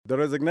The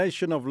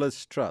resignation of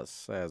Liz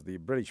Truss as the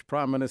British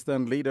Prime Minister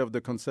and leader of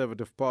the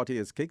Conservative Party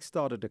has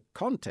kick-started a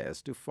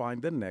contest to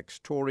find the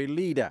next Tory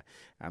leader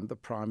and the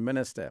Prime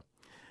Minister.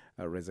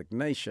 Her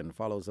resignation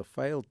follows a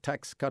failed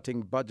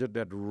tax-cutting budget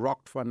that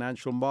rocked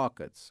financial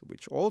markets,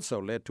 which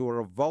also led to a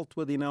revolt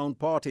within her own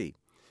party.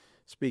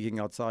 Speaking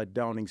outside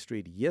Downing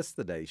Street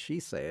yesterday, she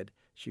said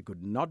she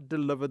could not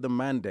deliver the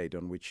mandate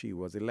on which she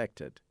was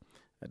elected.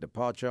 A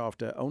departure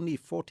after only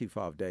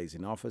 45 days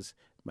in office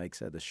makes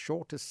her the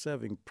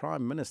shortest-serving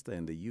Prime Minister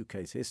in the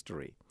UK's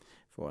history.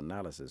 For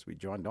analysis, we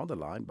joined on the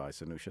line by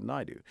Sanusha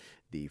Naidu,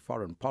 the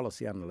foreign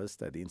policy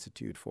analyst at the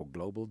Institute for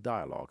Global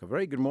Dialogue. A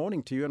very good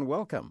morning to you and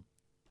welcome.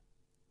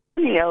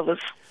 Hey, Elvis.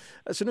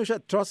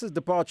 Sanusha, Truss's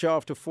departure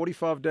after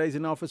 45 days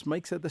in office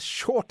makes her the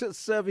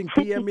shortest-serving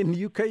PM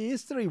in UK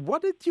history.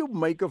 What did you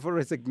make of her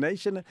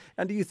resignation,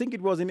 and do you think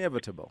it was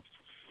inevitable?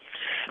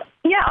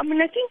 Yeah, I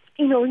mean, I think,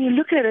 when you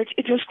look at it,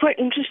 it was quite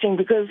interesting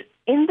because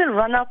in the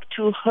run-up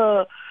to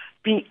her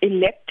being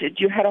elected,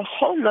 you had a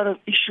whole lot of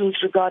issues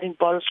regarding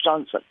Boris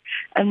Johnson.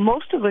 And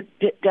most of it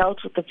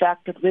dealt with the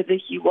fact that whether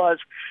he was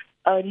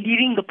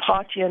leading the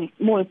party and,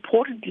 more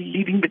importantly,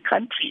 leading the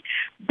country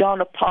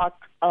down a path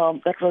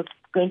that was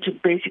going to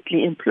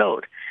basically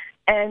implode.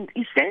 And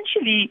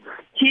essentially,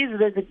 his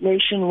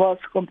resignation was,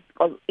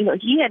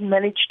 he had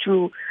managed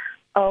to,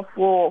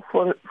 for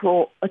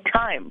a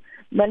time,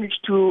 managed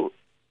to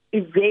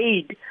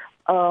evade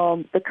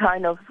the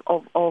kind of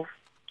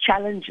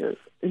challenges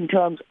in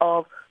terms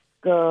of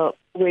the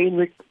way in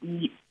which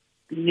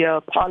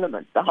the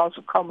Parliament, the House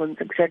of Commons,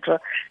 etc.,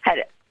 had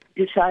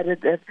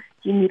decided that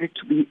he needed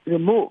to be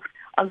removed.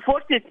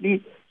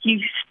 Unfortunately,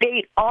 he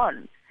stayed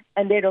on,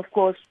 and then, of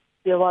course,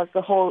 there was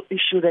the whole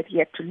issue that he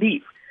had to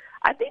leave.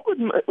 I think with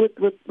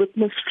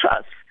Ms.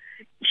 Truss,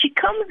 she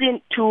comes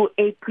into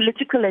a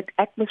political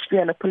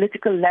atmosphere and a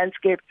political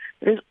landscape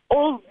that is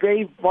all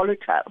very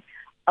volatile.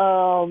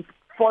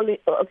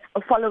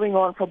 Following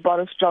on from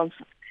Boris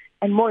Johnson.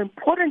 And more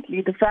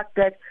importantly, the fact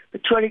that the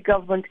Tory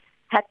government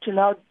had to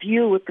now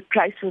deal with the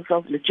crisis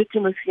of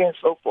legitimacy and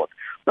so forth.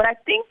 But I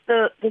think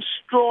the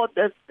straw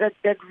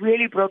that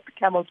really broke the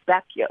camel's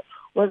back here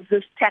was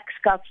this tax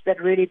cuts that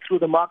really threw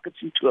the markets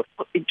into a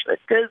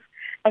tiz.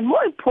 And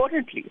more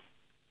importantly,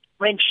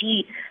 when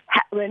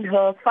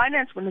her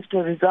finance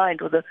minister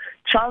resigned, or the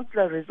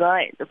chancellor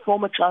resigned, the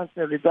former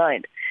chancellor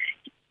resigned,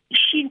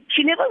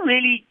 she never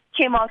really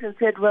came out and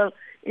said, well,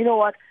 you know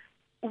what,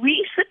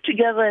 we sit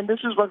together and this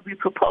is what we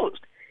proposed.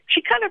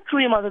 She kind of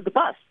threw him under the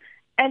bus.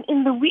 And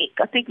in the week,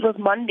 I think it was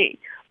Monday,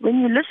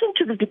 when you listen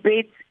to the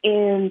debates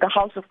in the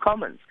House of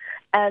Commons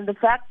and the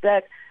fact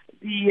that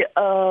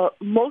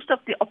most of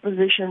the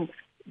opposition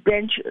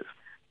benches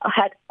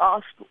had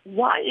asked,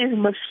 why is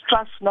Ms.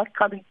 Truss not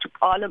coming to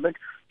Parliament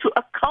to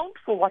account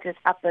for what has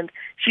happened?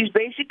 She's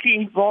basically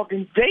involved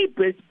in very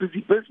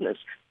busy business.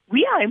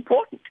 We are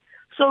important.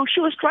 So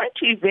she was trying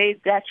to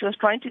evade that. She was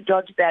trying to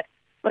dodge that.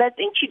 But I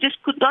think she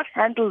just could not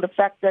handle the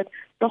fact that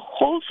the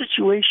whole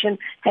situation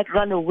had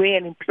run away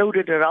and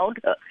imploded around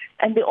her.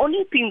 And the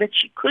only thing that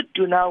she could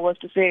do now was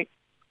to say,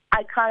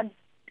 I can't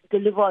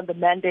deliver on the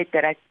mandate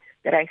that I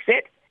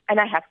said, and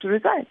I have to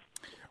resign.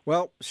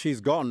 Well,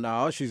 she's gone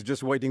now. She's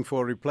just waiting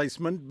for a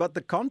replacement. But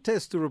the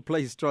contest to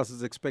replace Truss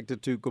is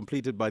expected to be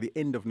completed by the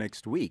end of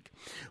next week.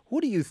 Who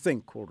do you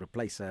think will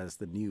replace her as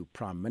the new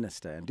Prime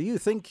Minister? And do you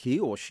think he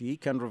or she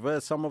can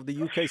reverse some of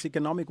the UK's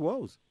economic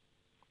woes?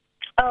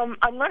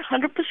 I'm not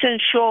 100%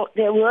 sure.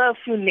 There were a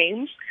few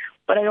names,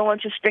 but I don't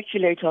want to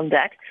speculate on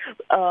that.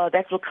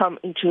 That will come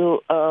into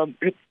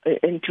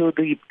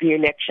the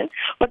election.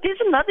 But there's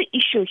another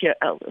issue here,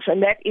 Elvis,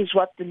 and that is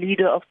what the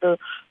leader of the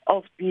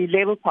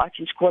Labour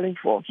Party is calling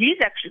for. He's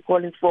actually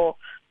calling for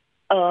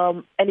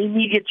an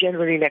immediate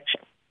general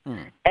election,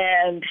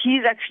 and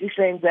he's actually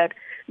saying that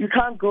you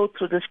can't go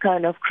through this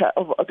kind of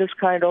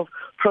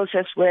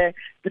process where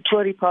the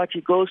Tory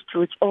party goes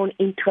through its own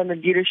internal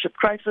leadership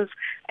crisis,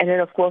 and then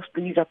of course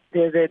they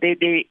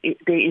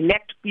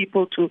elect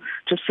people to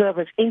serve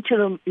as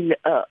interim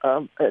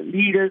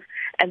leaders,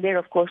 and then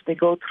of course they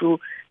go through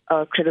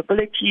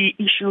credibility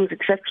issues,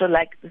 etc.,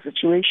 like the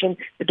situation,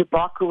 the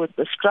debacle with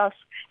the Truss,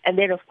 and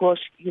then of course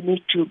you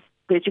need to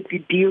basically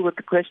deal with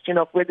the question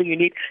of whether you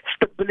need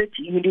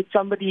stability, you need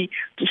somebody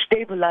to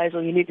stabilize,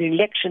 or you need an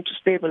election to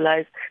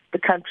stabilize the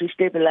country,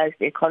 stabilize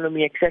the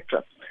economy,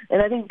 etc.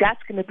 And I think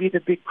that's going to be the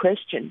big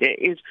question there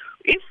is,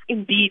 if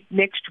indeed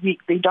next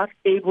week they're not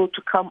able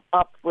to come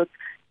up with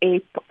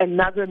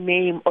another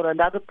name or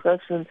another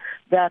person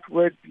that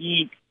would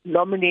be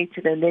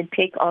nominated and then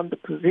take on the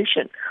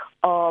position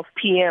of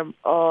PM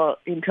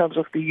in terms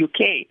of the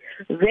UK,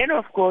 then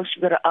of course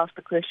you've got to ask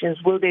the questions,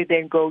 will they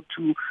then go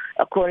to,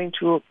 according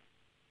to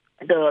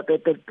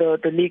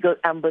the legal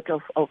ambit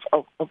of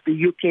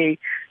the UK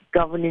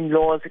governing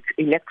laws,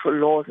 electoral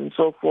laws and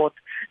so forth,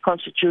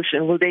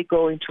 constitution, will they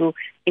go into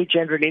a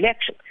general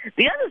election?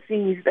 The other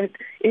thing is that,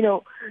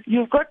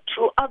 you've got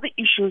two other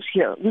issues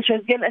here, which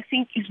again I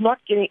think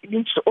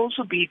needs to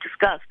also be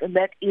discussed, and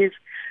that is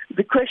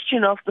the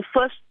question of the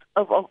first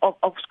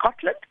of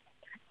Scotland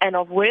and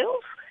of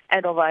Wales,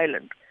 and of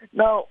Ireland.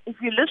 Now, if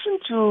you listen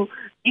to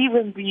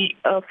even the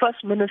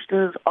First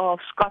Ministers of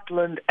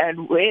Scotland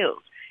and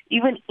Wales,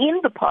 even in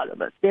the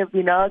Parliament, they have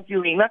been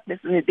arguing, not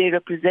necessarily their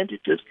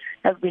representatives,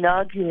 have been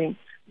arguing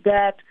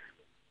that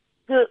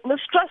Ms.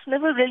 Truss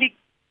never really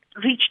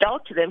reached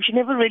out to them. She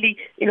never really,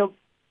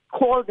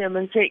 call them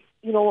and say,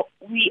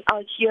 we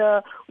are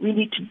here, we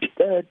need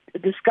to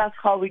discuss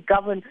how we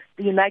govern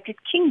the United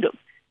Kingdom.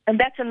 And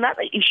that's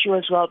another issue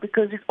as well,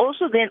 because it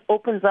also then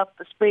opens up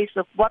the space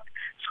of what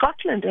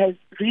Scotland has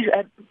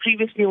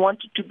previously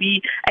wanted to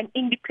be an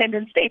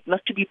independent state,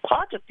 not to be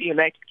part of the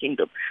United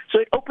Kingdom. So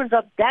it opens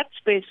up that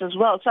space as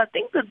well. So I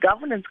think the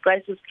governance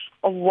crisis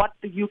of what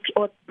the UK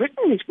or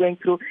Britain is going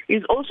through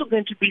is also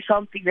going to be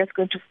something that's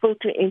going to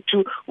filter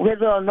into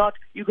whether or not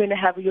you're going to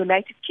have a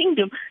United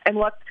Kingdom, and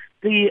what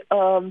the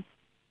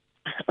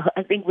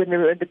I think when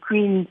the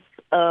Queen's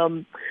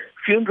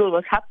funeral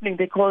was happening,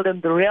 they called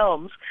them the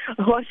realms.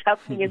 What's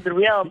happening in the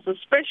realms,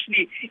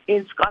 especially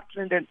in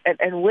Scotland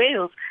and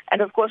Wales.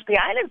 And of course, the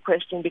island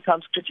question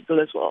becomes critical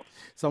as well.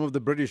 Some of the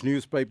British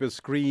newspapers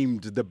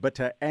screamed the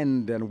bitter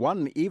end, and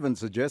one even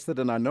suggested,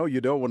 and I know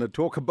you don't want to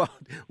talk about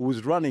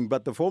who's running,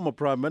 but the former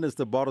Prime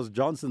Minister Boris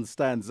Johnson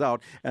stands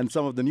out, and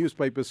some of the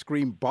newspapers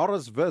scream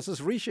Boris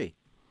versus Rishi.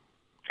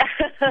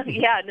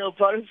 Yeah, no,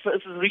 Boris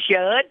versus Rishi,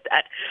 I heard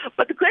that.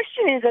 But the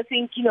question is, I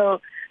think,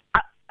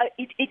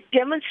 it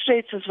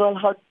demonstrates as well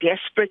how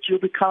desperate you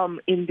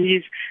become in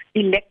these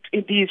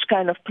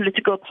kind of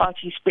political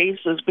party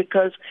spaces.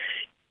 Because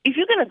if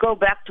you're going to go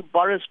back to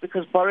Boris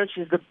because Boris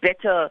is the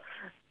better,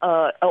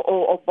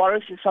 or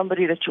Boris is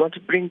somebody that you want to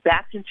bring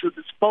back into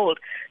this fold,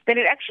 then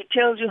it actually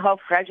tells you how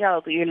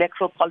fragile the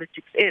electoral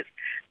politics is.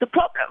 The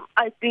problem,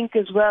 I think,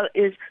 as well,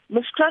 is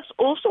Ms. Truss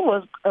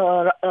also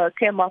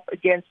came up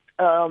against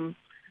not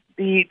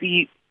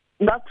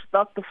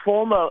the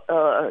former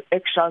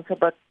ex-chancellor,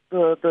 but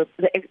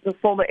the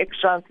former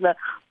ex-chancellor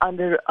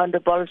under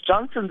Boris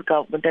Johnson's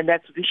government, and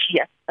that's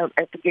Rishi,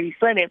 I forget his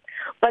surname.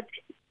 But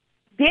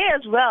there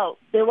as well,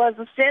 there was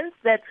a sense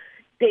that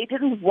they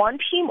didn't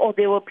want him, or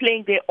they were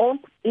playing their own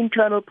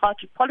internal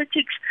party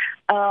politics,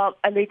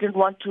 and they didn't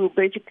want to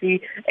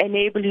basically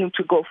enable him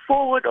to go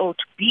forward or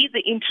to be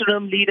the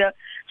interim leader.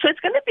 So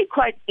it's going to be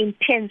quite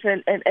intense,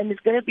 and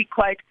it's going to be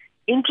quite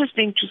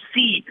interesting to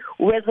see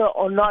whether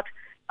or not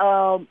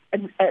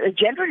a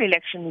general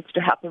election needs to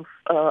happen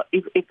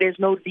if there's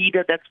no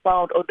leader that's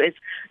found, or there's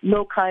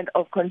no kind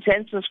of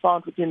consensus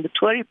found within the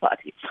Tory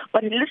party.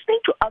 But in listening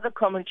to other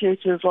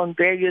commentators on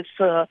various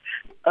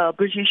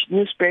British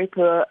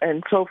newspaper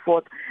and so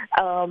forth,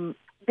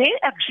 they're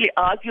actually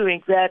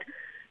arguing that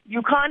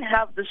you can't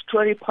have this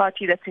Tory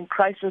party that's in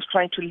crisis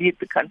trying to lead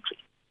the country.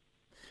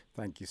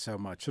 Thank you so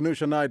much.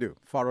 Sanusha Naidu,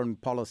 foreign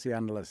policy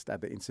analyst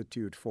at the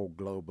Institute for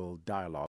Global Dialogue.